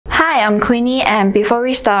Hi, I'm Queenie, and before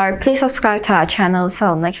we start, please subscribe to our channel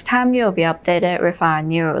so next time you'll be updated with our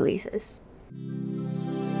new releases.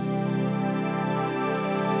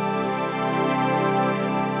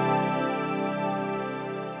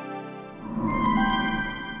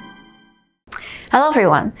 Hello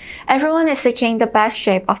everyone. Everyone is seeking the best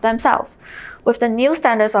shape of themselves. With the new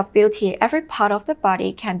standards of beauty, every part of the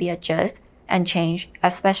body can be adjusted and changed,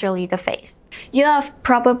 especially the face. You have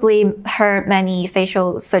probably heard many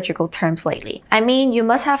facial surgical terms lately. I mean, you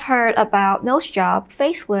must have heard about nose job,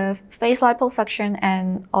 facelift, face liposuction,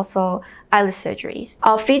 and also eyelid surgeries.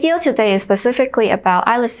 Our video today is specifically about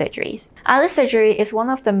eyelid surgeries. Eyelid surgery is one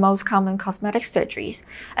of the most common cosmetic surgeries,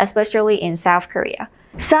 especially in South Korea.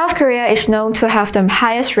 South Korea is known to have the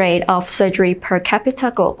highest rate of surgery per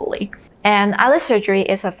capita globally. And eyelid surgery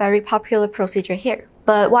is a very popular procedure here.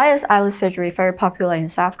 But why is eyelid surgery very popular in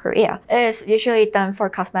South Korea? It is usually done for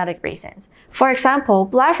cosmetic reasons. For example,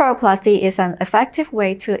 blepharoplasty is an effective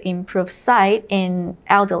way to improve sight in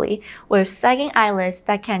elderly with sagging eyelids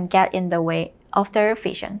that can get in the way of their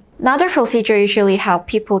vision. Another procedure usually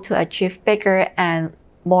helps people to achieve bigger and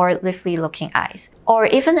more lively looking eyes, or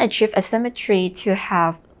even achieve asymmetry to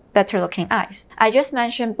have better looking eyes. I just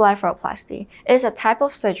mentioned blepharoplasty. It is a type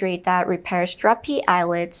of surgery that repairs droopy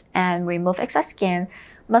eyelids and remove excess skin,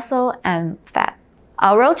 muscle, and fat.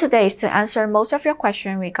 Our role today is to answer most of your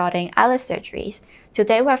questions regarding eyelid surgeries.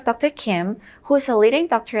 Today we have Dr. Kim, who is a leading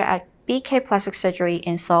doctor at BK Plastic Surgery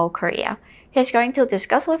in Seoul, Korea. He's going to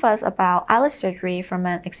discuss with us about eyelid surgery from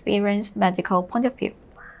an experienced medical point of view.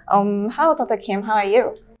 Hello, Dr. Kim. How are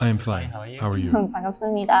you? I am fine. How are you?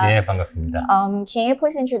 반갑습니다. 네, 반갑습니다. Can you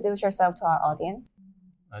please introduce yourself to our audience?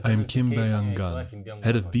 I am Kim Bae-young-gun,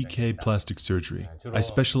 head of BK Plastic Surgery. I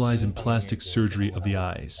specialize in plastic surgery of the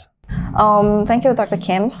eyes. Thank you, Dr.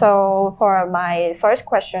 Kim. So for my first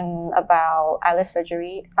question about eyelid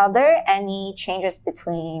surgery, are there any changes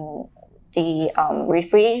between the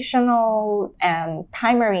revisional and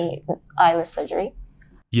primary eyelid surgery?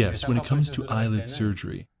 Yes, when it comes to eyelid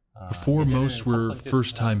surgery. Before, most were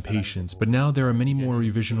first-time patients, but now there are many more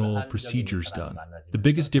revisional procedures done. The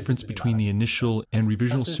biggest difference between the initial and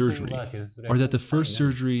revisional surgery are that the first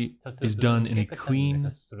surgery is done in a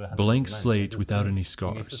clean, blank slate without any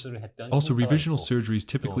scars. Also, revisional surgeries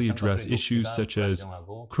typically address issues such as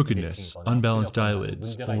crookedness, unbalanced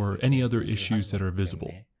eyelids, or any other issues that are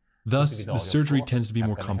visible. Thus, the surgery tends to be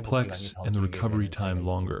more complex and the recovery time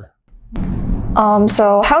longer.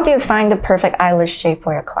 So how do you find the perfect eyelid shape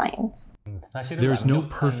for your clients? There is no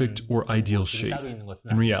perfect or ideal shape.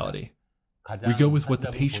 In reality, we go with what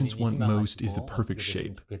the patients want most is the perfect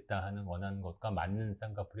shape.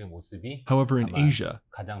 However, in Asia,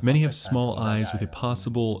 many have small eyes with a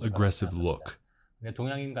possible aggressive look.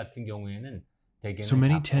 So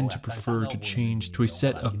many tend to prefer to change to a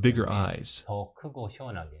set of bigger eyes,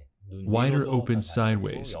 wider open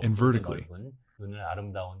sideways and vertically.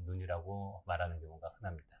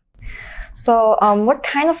 So what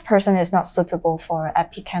kind of person is not suitable for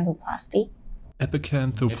epicanthoplasty?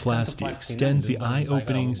 Epicanthoplasty extends the eye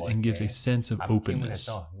openings and gives a sense of openness.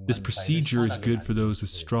 This procedure is good for those with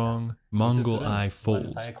strong Mongol eye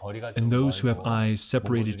folds and those who have eyes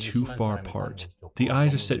separated too far apart. The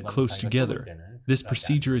eyes are set close together. This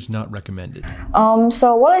procedure is not recommended.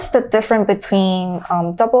 So what is the difference between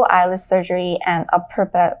double eyelid surgery and upper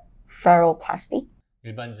blepharoplasty?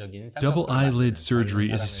 Double eyelid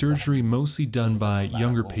surgery is a surgery mostly done by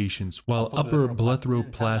younger patients, while upper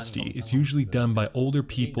blepharoplasty is usually done by older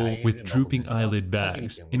people with drooping eyelid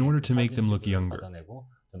bags in order to make them look younger.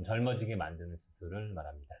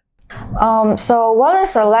 So what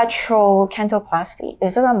is a lateral canthoplasty?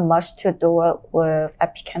 Is it a must to do it with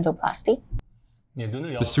epicanthoplasty?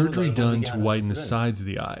 The surgery done to whiten the sides of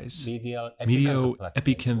the eyes, medial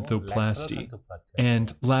epicanthoplasty,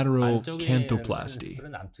 and lateral canthoplasty.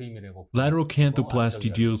 Lateral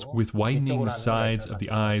canthoplasty deals with whitening the sides of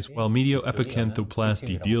the eyes, while medial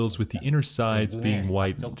epicanthoplasty deals with the inner sides being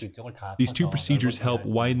whitened. These two procedures help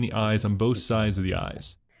widen the eyes on both sides of the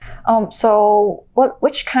eyes. So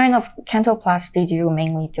which kind of canthoplasty do you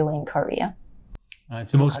mainly do in Korea?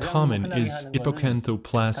 The most common is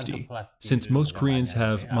Epicanthoplasty, since most Koreans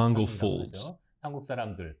have Mongol folds.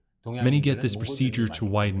 Many get this procedure to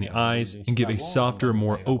widen the eyes and give a softer,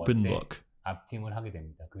 more open look.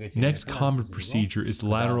 Next common procedure is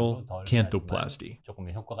lateral canthoplasty.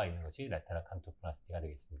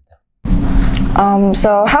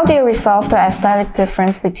 So how do you resolve the aesthetic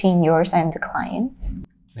difference between yours and the clients?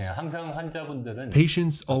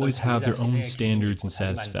 Patients always have their own standards and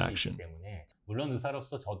satisfaction.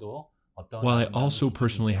 While I also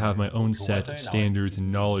personally have my own set of standards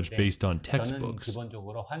and knowledge based on textbooks,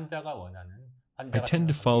 I tend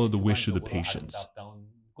to follow the wish of the patients.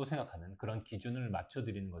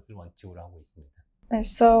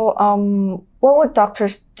 So, what would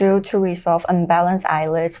doctors do to resolve unbalanced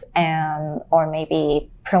eyelids or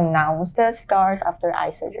maybe pronounce the scars after eye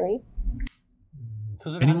surgery?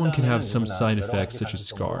 Anyone can have some side effects such as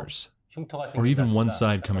scars, or even one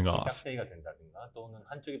side coming off.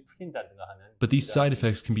 But these side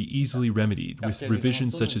effects can be easily remedied with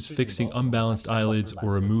revisions such as fixing unbalanced eyelids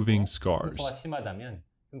or removing scars.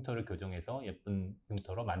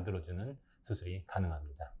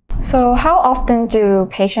 So how often do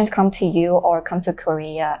patients come to you or come to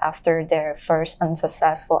Korea after their first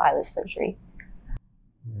unsuccessful eyelid surgery?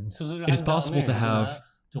 It is possible to have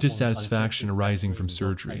dissatisfaction arising from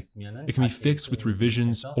surgery. It can be fixed with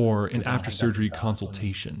revisions or an after-surgery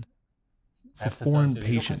consultation. For foreign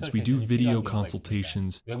patients, we do video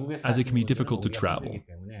consultations as it can be difficult to travel.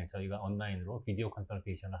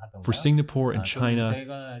 For Singapore and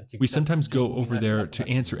China, we sometimes go over there to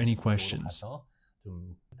answer any questions.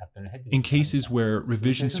 In cases where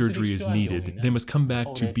revision surgery is needed, they must come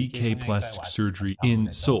back to BK plastic surgery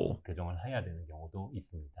in Seoul.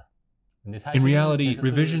 In reality,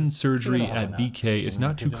 revision surgery at BK is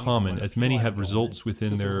not too common as many have results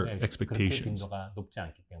within their expectations.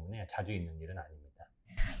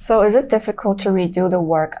 So is it difficult to redo the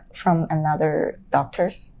work from another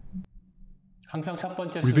doctors?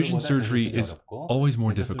 Revision surgery is always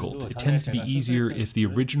more difficult. It tends to be easier if the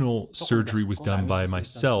original surgery was done by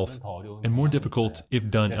myself and more difficult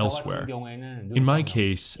if done elsewhere. In my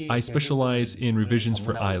case, I specialize in revisions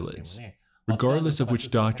for eyelids. Regardless of which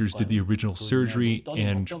doctors did the original surgery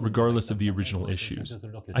and regardless of the original issues,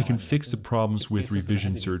 I can fix the problems with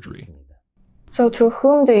revision surgery. So to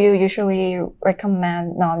whom do you usually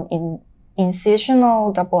recommend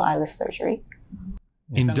non-incisional double eyelid surgery?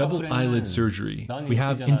 In double eyelid surgery, we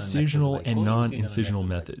have incisional and non-incisional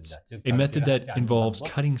methods, a method that involves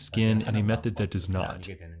cutting skin and a method that does not.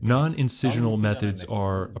 Non-incisional methods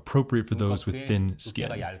are appropriate for those with thin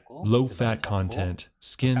skin, low fat content,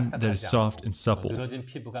 skin that is soft and supple,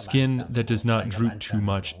 skin that does not droop too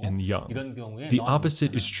much in young. The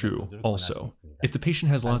opposite is true also. If the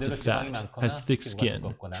patient has lots of fat, has thick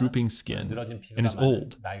skin, drooping skin, and is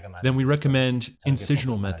old, then we recommend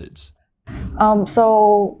incisional methods.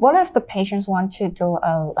 So what if the patients want to do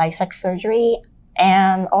a LASIK surgery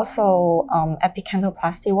and also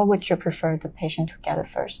Epicanthoplasty? What would you prefer the patient to get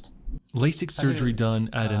first? LASIK surgery done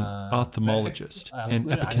at an ophthalmologist and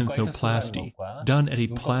Epicanthoplasty done at a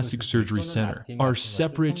plastic surgery center are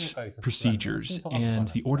separate procedures and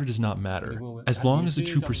the order does not matter. As long as the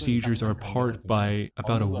two procedures are apart by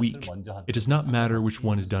about a week, it does not matter which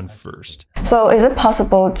one is done first. So is it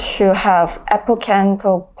possible to have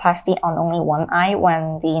Epicanthoplasty on only one eye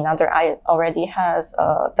when the other eye already has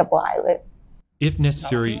a double eyelid? If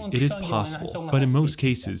necessary, it is possible, but in most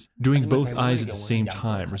cases, doing both eyes at the same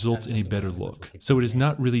time results in a better look, so it is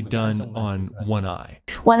not really done on one eye.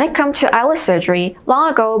 When it comes to eyelid surgery,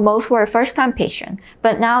 long ago most were first-time patients,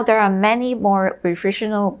 but now there are many more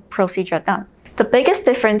revisional procedures done. The biggest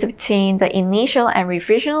difference between the initial and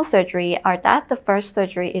revisional surgery are that the first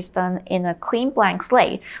surgery is done in a clean blank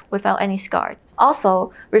slate without any scars.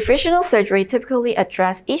 Also, revisional surgery typically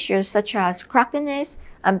addresses issues such as crackedness,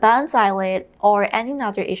 unbalanced eyelid, or any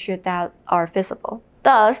other issue that are visible.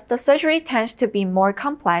 Thus, the surgery tends to be more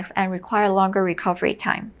complex and require longer recovery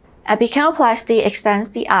time. Epicanthoplasty extends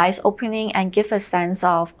the eye's opening and gives a sense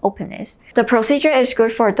of openness. The procedure is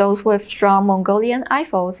good for those with strong Mongolian eye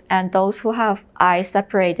folds and those who have eyes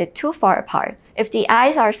separated too far apart. If the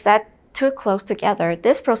eyes are set too close together,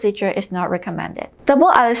 this procedure is not recommended. Double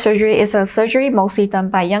eyelid surgery is a surgery mostly done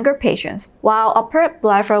by younger patients, while upper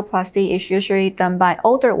blepharoplasty is usually done by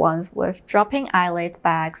older ones with dropping eyelids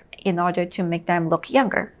back in order to make them look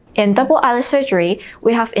younger. In double eyelid surgery,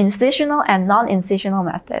 we have incisional and non-incisional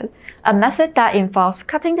method, a method that involves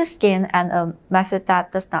cutting the skin and a method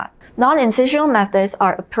that does not. Non-incisional methods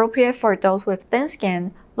are appropriate for those with thin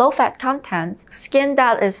skin, low fat content, skin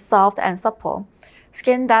that is soft and supple,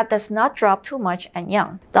 skin that does not drop too much and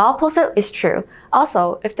young. The opposite is true.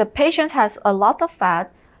 Also, if the patient has a lot of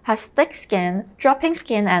fat, has thick skin, dropping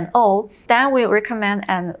skin and old, then we recommend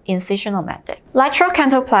an incisional method. Lateral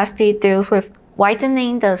canthoplasty deals with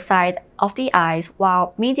whitening the side of the eyes,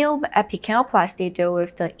 while medial epicanthoplasty deals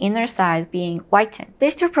with the inner side being whitened.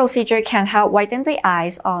 These two procedures can help whiten the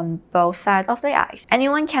eyes on both sides of the eyes.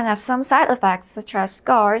 Anyone can have some side effects such as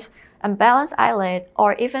scars, unbalanced eyelid,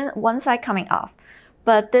 or even one side coming off.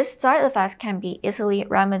 but these side effects can be easily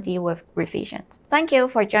remedied with revisions. Thank you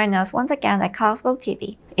for joining us once again at CloudHospital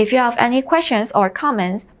TV. If you have any questions or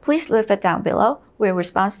comments, please leave it down below. We'll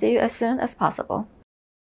respond to you as soon as possible.